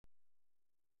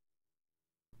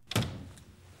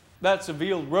That's a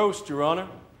veal roast, Your Honor.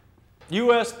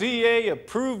 USDA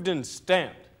approved and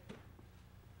stamped.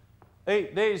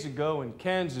 8 days ago in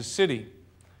Kansas City,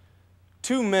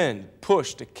 2 men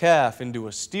pushed a calf into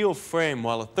a steel frame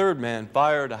while a third man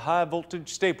fired a high-voltage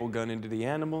staple gun into the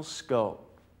animal's skull.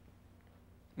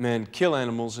 Men kill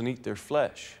animals and eat their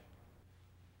flesh.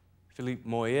 Philippe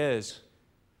Moyes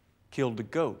killed a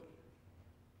goat.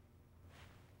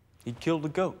 He killed a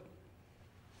goat.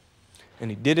 And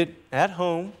he did it at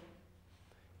home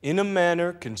in a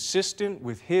manner consistent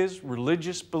with his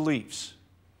religious beliefs.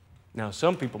 Now,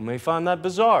 some people may find that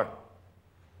bizarre.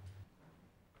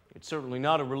 It's certainly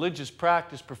not a religious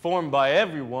practice performed by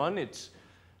everyone. It's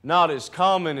not as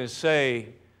common as, say,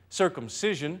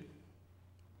 circumcision.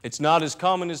 It's not as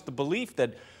common as the belief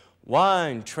that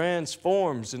wine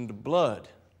transforms into blood.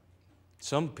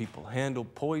 Some people handle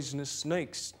poisonous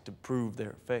snakes to prove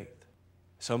their faith.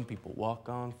 Some people walk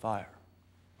on fire.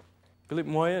 Philippe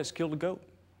Moyes killed a goat,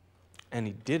 and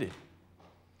he did it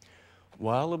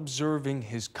while observing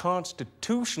his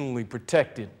constitutionally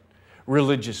protected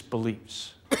religious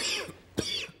beliefs.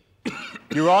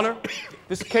 Your Honor,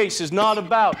 this case is not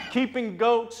about keeping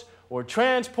goats or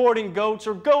transporting goats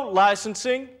or goat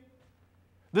licensing.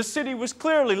 The city was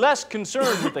clearly less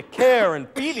concerned with the care and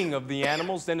feeding of the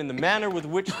animals than in the manner with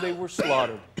which they were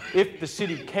slaughtered. If the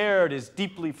city cared as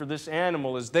deeply for this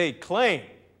animal as they claim,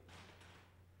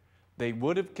 they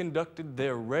would have conducted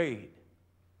their raid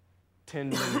 10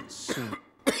 minutes sooner.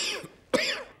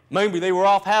 Maybe they were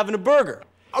off having a burger.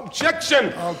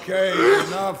 Objection! Okay,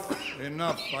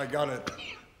 enough. I got it.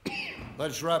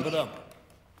 Let's wrap it up.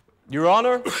 Your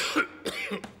Honor,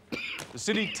 the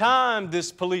city timed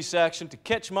this police action to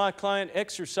catch my client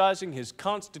exercising his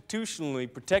constitutionally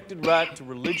protected right to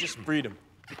religious freedom.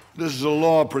 This is a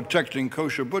law protecting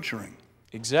kosher butchering.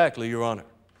 Exactly, Your Honor.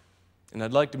 And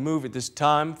I'd like to move at this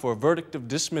time for a verdict of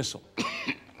dismissal.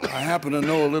 I happen to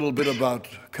know a little bit about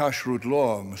kashrut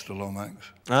law, Mr.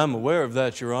 Lomax. I'm aware of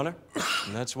that, Your Honor,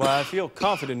 and that's why I feel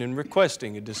confident in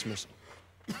requesting a dismissal.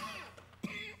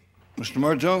 Mr.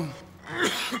 Murdo?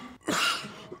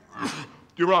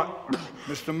 You're on.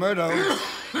 Mr. Murdo?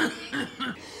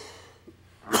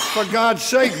 For God's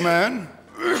sake, man.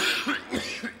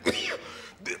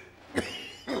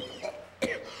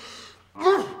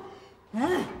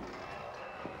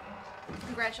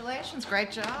 Congratulations,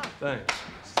 great job. Thanks.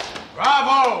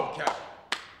 Bravo, Captain.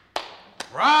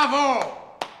 Bravo!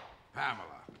 Pamela,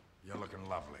 you're looking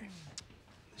lovely.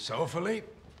 So, Philippe,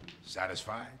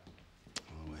 satisfied?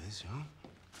 Always, huh?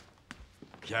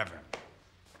 Kevin,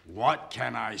 what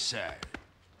can I say?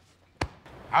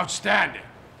 Outstanding.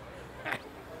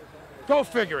 Go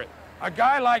figure it. A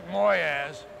guy like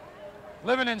Moyes,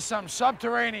 living in some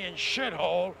subterranean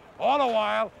shithole, all the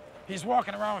while, he's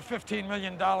walking around with $15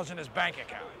 million in his bank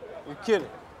account. You're kidding.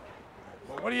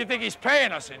 Well, what do you think he's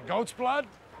paying us in, goat's blood?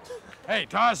 Hey,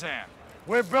 Tarzan,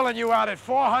 we're billing you out at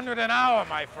 $400 an hour,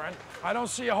 my friend. I don't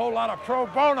see a whole lot of pro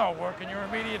bono work in your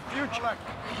immediate future.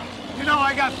 You know,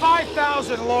 I got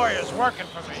 5,000 lawyers working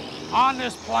for me on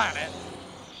this planet.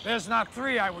 There's not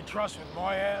 3 I would trust with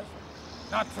Moyes.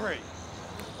 Not 3.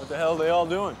 What the hell are they all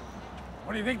doing?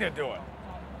 What do you think they're doing?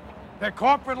 They're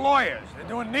corporate lawyers. They're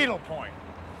doing needlepoint.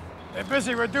 They're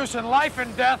busy reducing life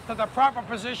and death to the proper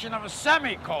position of a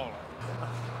semicolon.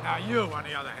 Now you, on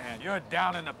the other hand, you're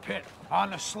down in the pit,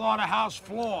 on the slaughterhouse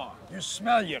floor. You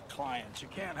smell your clients. You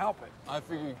can't help it. I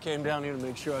figured you came down here to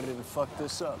make sure I didn't fuck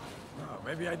this up. Oh,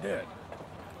 maybe I did.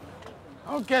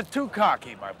 Don't get too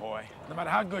cocky, my boy, no matter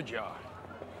how good you are.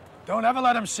 Don't ever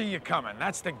let them see you coming.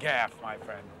 That's the gaff, my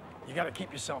friend. You gotta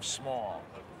keep yourself small,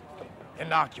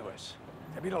 innocuous.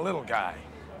 Be the little guy.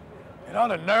 You know,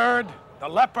 the nerd, the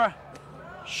leper,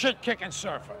 shit-kicking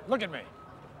surfer. Look at me.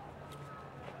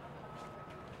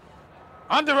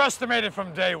 Underestimated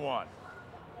from day one.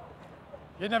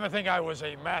 You'd never think I was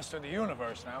a master of the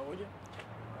universe now, would you?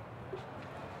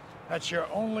 That's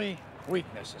your only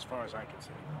weakness, as far as I can see.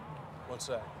 What's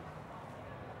that?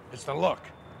 It's the look.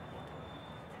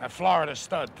 That Florida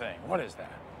stud thing. What is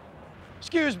that?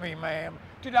 Excuse me, ma'am.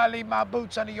 Did I leave my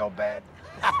boots under your bed?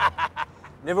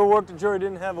 Never worked a jury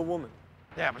didn't have a woman.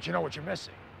 Yeah, but you know what you're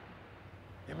missing?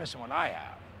 You're missing what I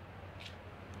have.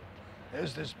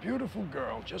 There's this beautiful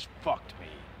girl just fucked me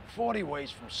 40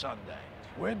 ways from Sunday.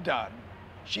 We're done.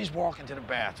 She's walking to the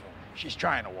bathroom. She's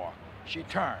trying to walk. She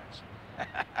turns.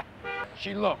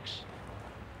 She looks.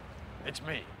 It's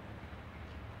me.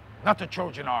 Not the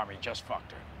Trojan Army just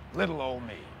fucked her. Little old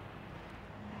me.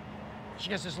 She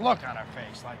gets this look on her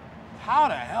face like, how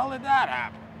the hell did that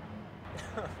happen?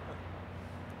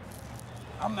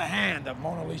 I'm the hand of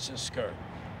Mona Lisa's skirt.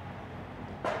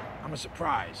 I'm a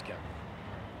surprise, Kevin.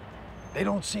 They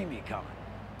don't see me coming.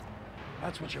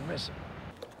 That's what you're missing.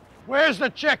 Where's the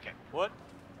chicken? What?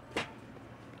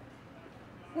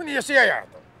 Ini siya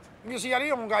to. Ini siya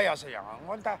yung gaya siya. Ang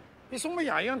wala. Isang may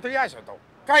yung tiya sa to.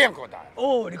 Kaya ko tayo.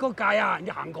 哦，你個界啊，你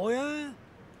行過啊？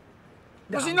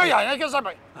 Kasi no yan, kasi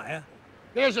sabay. 係啊，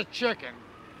 There's a chicken,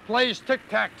 plays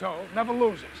tic-tac-toe, never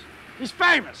loses. He's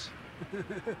famous.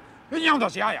 Yun yung to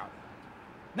siya.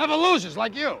 Never loses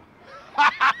like you.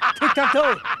 tic tac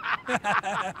toe。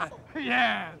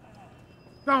 Yeah.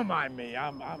 Don't mind me.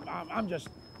 I'm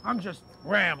just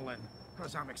rambling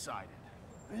because I'm excited.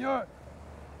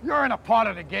 You're in a part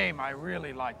of the game I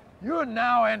really like. You're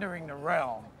now entering the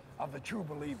realm of the true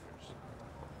believers.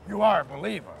 You are a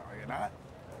believer, are you not?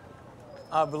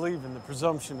 I believe in the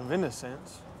presumption of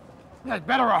innocence. Yeah, it's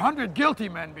better 100 guilty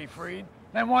men be freed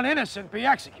than one innocent be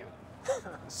executed.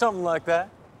 Something like that.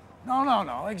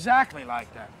 No, exactly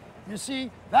like that. You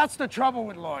see, that's the trouble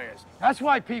with lawyers. That's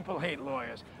why people hate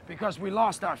lawyers, because we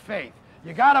lost our faith.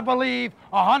 You gotta believe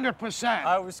 100%.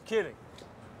 I was kidding.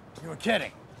 You were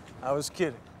kidding. I was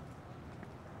kidding.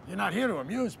 You're not here to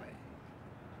amuse me.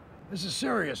 This is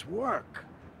serious work.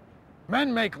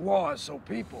 Men make laws so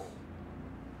people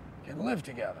can live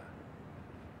together.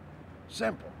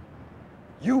 Simple.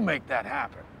 You make that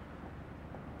happen.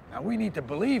 Now, we need to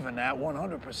believe in that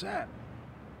 100%.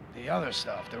 The other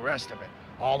stuff, the rest of it,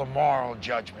 all the moral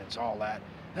judgments, all that,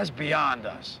 that's beyond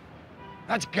us.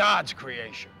 That's God's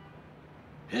creation.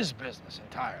 His business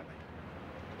entirely.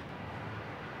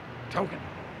 Token.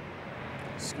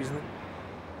 Excuse me?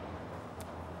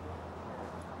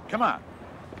 Come on.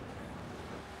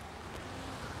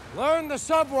 Learn the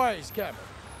subways, Kevin.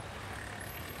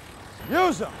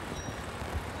 Use them.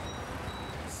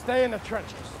 Stay in the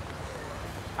trenches.